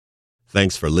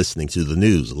Thanks for listening to the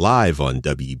news live on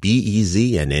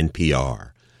WBEZ and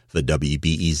NPR. The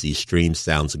WBEZ stream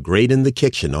sounds great in the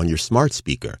kitchen on your smart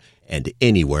speaker and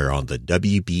anywhere on the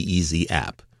WBEZ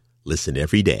app. Listen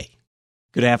every day.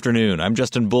 Good afternoon. I'm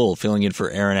Justin Bull, filling in for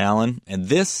Aaron Allen, and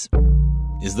this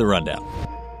is The Rundown.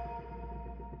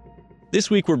 This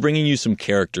week, we're bringing you some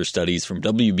character studies from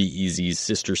WBEZ's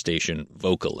sister station,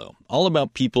 Vocalo, all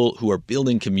about people who are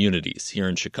building communities here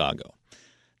in Chicago.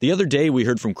 The other day, we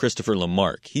heard from Christopher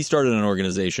Lamarck. He started an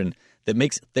organization that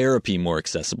makes therapy more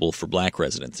accessible for Black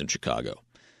residents in Chicago.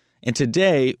 And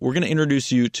today, we're going to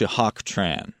introduce you to Hoc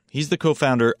Tran. He's the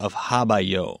co-founder of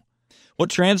Habayo.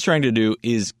 What Tran's trying to do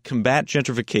is combat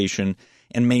gentrification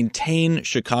and maintain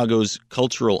Chicago's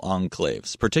cultural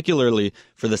enclaves, particularly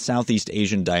for the Southeast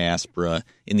Asian diaspora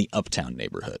in the Uptown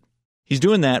neighborhood. He's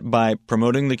doing that by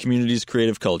promoting the community's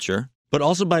creative culture, but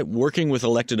also by working with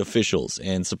elected officials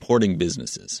and supporting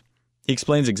businesses. He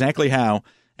explains exactly how,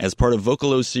 as part of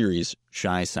Vocalo's series,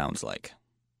 Shy Sounds Like.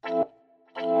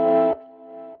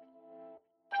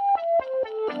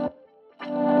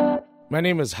 My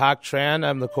name is Hoc Tran.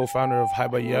 I'm the co-founder of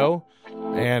Habayo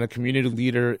and a community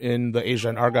leader in the Asia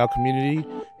and Argyle community,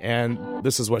 and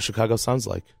this is what Chicago sounds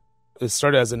like. It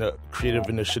started as a creative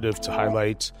initiative to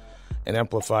highlight and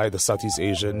amplify the Southeast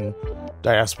Asian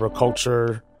diaspora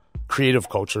culture, creative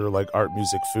culture like art,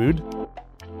 music, food.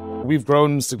 We've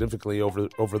grown significantly over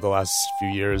the last few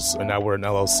years, and now we're an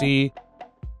LLC.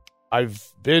 I've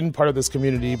been part of this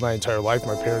community my entire life.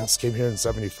 My parents came here in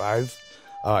 1975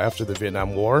 after the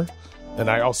Vietnam War, and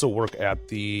I also work at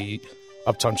the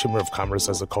Uptown Chamber of Commerce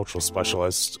as a cultural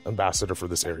specialist ambassador for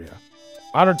this area.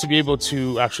 Honored to be able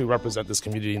to actually represent this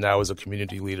community now as a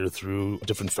community leader through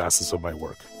different facets of my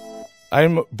work.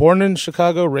 I'm born in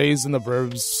Chicago, raised in the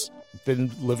burbs,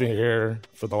 been living here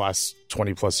for the last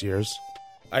 20 plus years.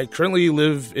 I currently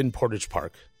live in Portage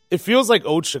Park. It feels like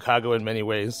old Chicago in many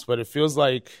ways, but it feels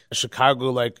like Chicago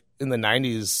like in the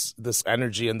 90s, this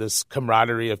energy and this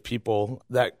camaraderie of people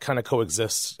that kind of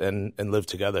coexist and live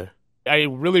together. I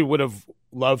really would have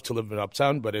loved to live in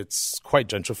Uptown, but it's quite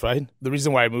gentrified. The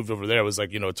reason why I moved over there was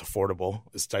like, it's affordable,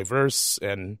 it's diverse,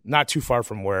 and not too far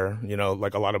from where,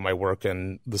 like a lot of my work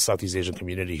and the Southeast Asian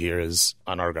community here is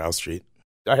on Argyle Street.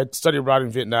 I had studied abroad in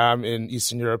Vietnam, in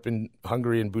Eastern Europe, in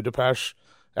Hungary, and Budapest.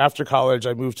 After college,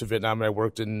 I moved to Vietnam and I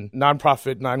worked in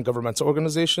nonprofit, non-governmental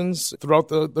organizations throughout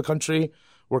the country,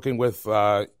 working with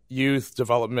youth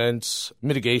development,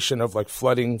 mitigation of like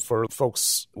flooding for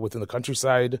folks within the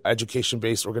countryside,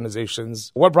 education-based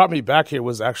organizations. What brought me back here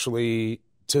was actually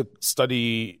to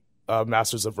study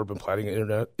Masters of Urban Planning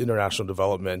and International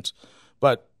Development.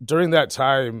 But during that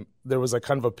time, there was like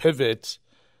kind of a pivot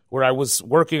where I was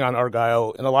working on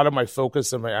Argyle, and a lot of my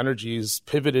focus and my energies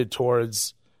pivoted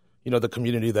towards the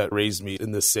community that raised me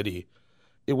in this city.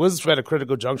 It was at a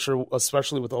critical juncture,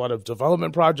 especially with a lot of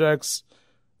development projects.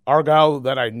 Argyle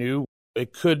that I knew,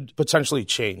 it could potentially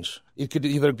change. It could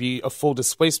either be a full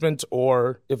displacement,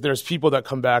 or if there's people that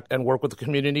come back and work with the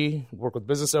community, work with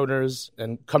business owners,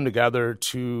 and come together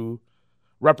to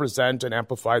represent and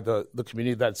amplify the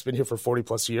community that's been here for 40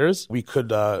 plus years, we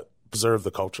could preserve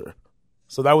the culture.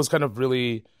 So that was kind of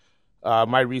really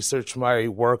my research, my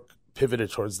work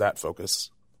pivoted towards that focus.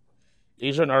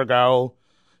 Asia and Argyle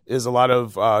is a lot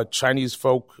of Chinese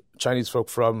folk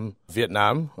from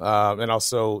Vietnam, and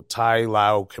also Thai,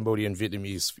 Lao, Cambodian,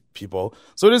 Vietnamese people.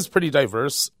 So it is pretty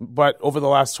diverse. But over the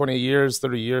last 20 years,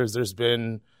 30 years, there's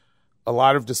been a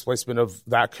lot of displacement of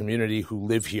that community who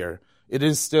live here. It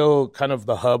is still kind of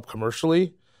the hub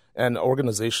commercially and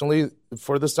organizationally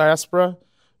for this diaspora,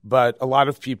 but a lot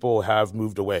of people have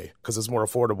moved away because it's more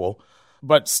affordable.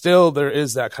 But still, there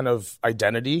is that kind of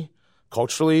identity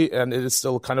culturally, and it is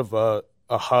still kind of a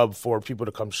hub for people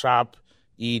to come shop,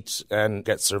 eat, and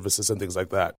get services and things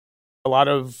like that. A lot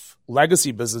of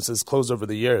legacy businesses closed over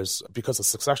the years because of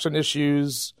succession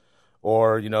issues,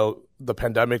 or, the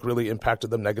pandemic really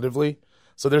impacted them negatively.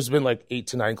 So there's been like 8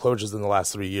 to 9 closures in the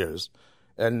last 3 years.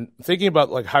 And thinking about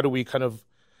like how do we kind of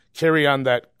carry on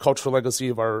that cultural legacy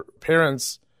of our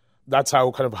parents, that's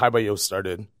how kind of Habayo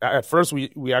started. At first,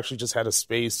 we actually just had a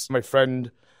space. My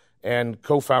friend and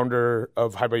co-founder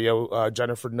of Habayo,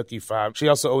 Jennifer Nookie Pham. She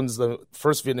also owns the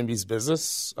first Vietnamese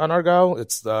business on Argyle.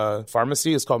 It's the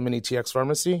pharmacy. It's called Mini TX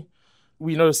Pharmacy.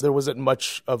 We noticed there wasn't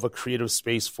much of a creative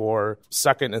space for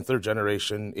second and third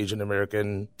generation Asian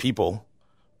American people.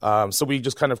 So we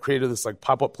just kind of created this like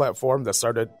pop-up platform that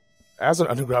started as an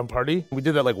underground party. We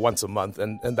did that like once a month,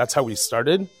 and that's how we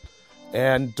started.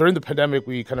 And during the pandemic,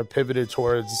 we kind of pivoted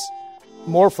towards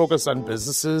more focus on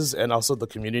businesses and also the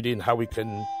community and how we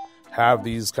can have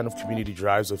these kind of community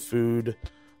drives of food,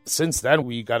 Since then,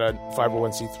 we got a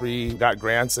 501c3, got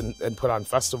grants and put on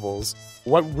festivals.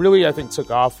 What really, I think,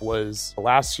 took off was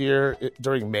last year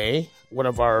during May, one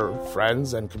of our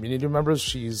friends and community members,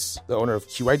 she's the owner of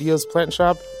Q Ideas Plant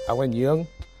Shop, Ellen Young.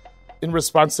 In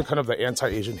response to kind of the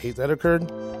anti-Asian hate that occurred,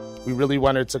 we really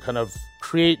wanted to kind of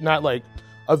create not like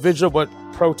a vigil, but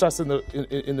protest in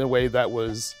the way that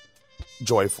was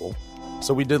joyful.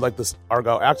 So we did like this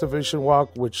Argyle Activation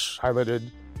Walk, which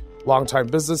highlighted longtime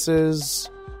businesses.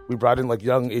 We brought in like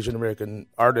young Asian American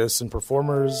artists and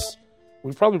performers.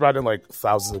 We probably brought in like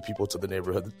thousands of people to the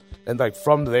neighborhood. And like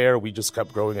from there, we just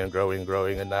kept growing and growing and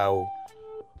growing. And now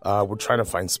we're trying to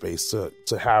find space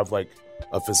to have like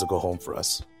a physical home for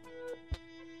us.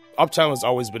 Uptown has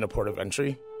always been a port of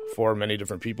entry for many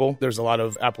different people. There's a lot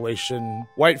of Appalachian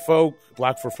white folk,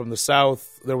 Black folk from the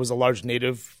South. There was a large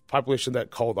Native population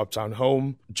that called Uptown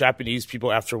home. Japanese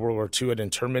people after World War II at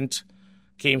internment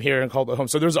came here and called it home.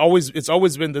 So it's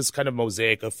always been this kind of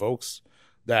mosaic of folks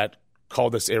that call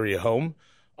this area home.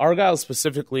 Argyle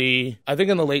specifically, I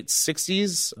think in the late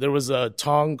 60s, there was a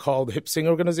Tong called Hip Sing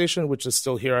Organization, which is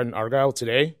still here in Argyle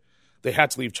today. They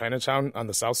had to leave Chinatown on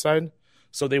the south side,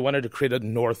 so they wanted to create a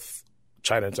North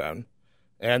Chinatown.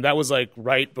 And that was like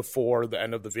right before the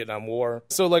end of the Vietnam War.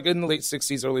 So like in the late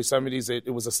 60s, early 70s,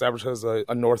 it was established as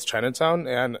a North Chinatown.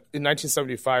 And in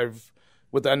 1975,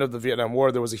 with the end of the Vietnam War,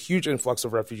 there was a huge influx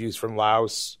of refugees from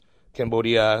Laos,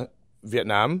 Cambodia,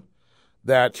 Vietnam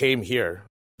that came here.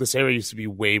 This area used to be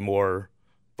way more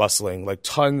bustling, like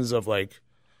tons of like,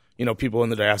 you know, people in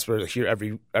the diaspora here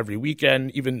every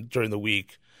weekend, even during the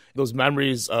week. Those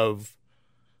memories of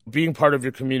being part of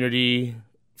your community,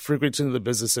 frequenting the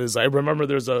businesses. I remember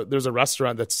there's a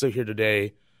restaurant that's still here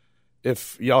today.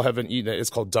 If y'all haven't eaten it, it's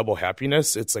called Double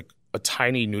Happiness. It's like a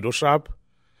tiny noodle shop,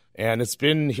 and it's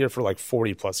been here for like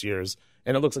 40 plus years,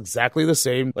 and it looks exactly the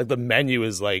same. Like the menu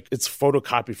is like, it's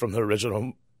photocopied from the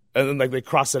original, and then like they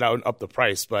cross it out and up the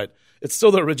price, but it's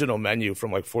still the original menu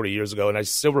from like 40 years ago. And I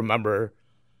still remember,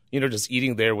 you know, just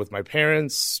eating there with my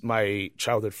parents, my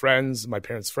childhood friends, my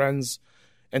parents' friends.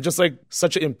 And just like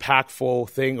such an impactful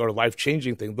thing or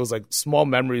life-changing thing. Those like small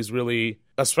memories really,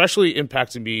 especially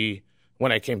impacted me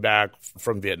when I came back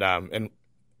from Vietnam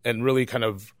and really kind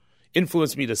of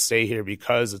influenced me to stay here,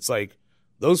 because it's like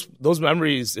those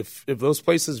memories, if those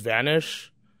places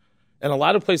vanish, and a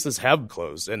lot of places have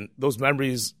closed, and those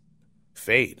memories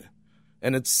fade.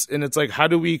 And it's like, how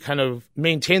do we kind of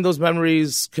maintain those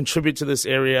memories, contribute to this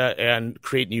area, and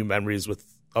create new memories with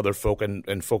other folk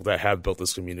and folk that have built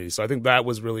this community. So I think that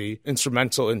was really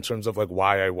instrumental in terms of like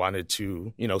why I wanted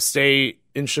to, you know, stay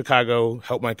in Chicago,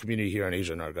 help my community here in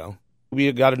Asia and Argyle. We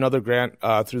got another grant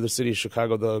through the city of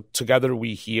Chicago, the Together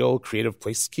We Heal Creative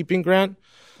Placekeeping Grant.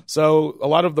 So a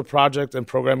lot of the project and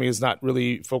programming is not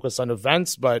really focused on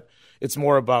events, but it's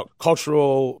more about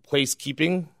cultural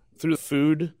placekeeping through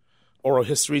food, oral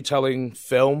history telling,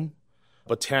 film,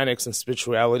 botanics and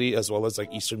spirituality, as well as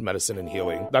like Eastern medicine and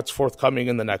healing. That's forthcoming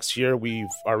in the next year. We've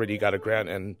already got a grant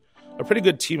and a pretty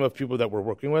good team of people that we're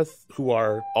working with who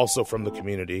are also from the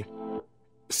community.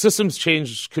 Systems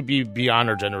change could be beyond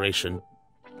our generation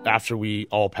after we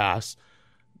all pass.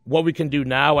 What we can do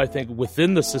now, I think,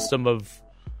 within the system of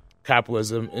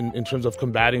capitalism in terms of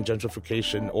combating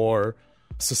gentrification or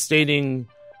sustaining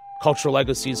cultural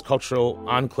legacies, cultural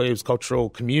enclaves, cultural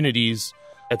communities,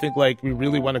 I think like we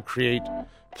really want to create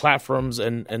platforms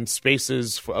and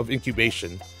spaces of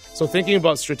incubation. So thinking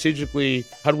about strategically,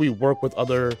 how do we work with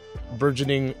other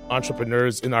burgeoning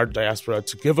entrepreneurs in our diaspora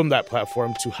to give them that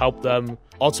platform, to help them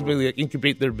ultimately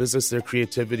incubate their business, their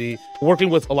creativity, working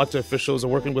with elected officials or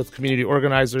working with community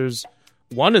organizers.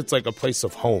 One, it's like a place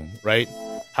of home, right?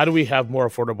 How do we have more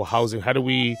affordable housing? How do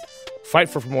we fight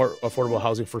for more affordable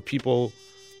housing for people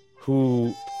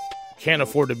who can't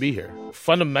afford to be here?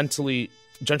 Fundamentally,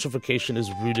 gentrification is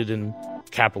rooted in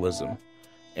capitalism.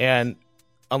 And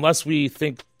unless we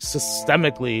think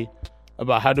systemically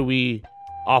about how do we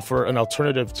offer an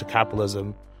alternative to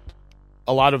capitalism,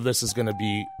 a lot of this is going to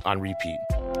be on repeat.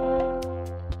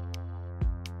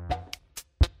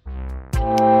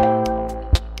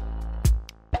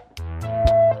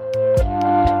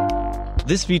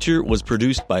 This feature was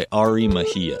produced by Ari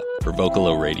Mahia for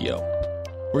Vocalo Radio.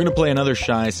 We're going to play another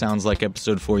Shy Sounds Like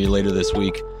episode for you later this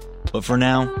week. But for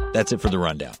now, that's it for the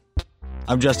rundown.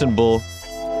 I'm Justin Bull.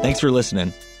 Thanks for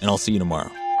listening, and I'll see you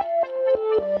tomorrow.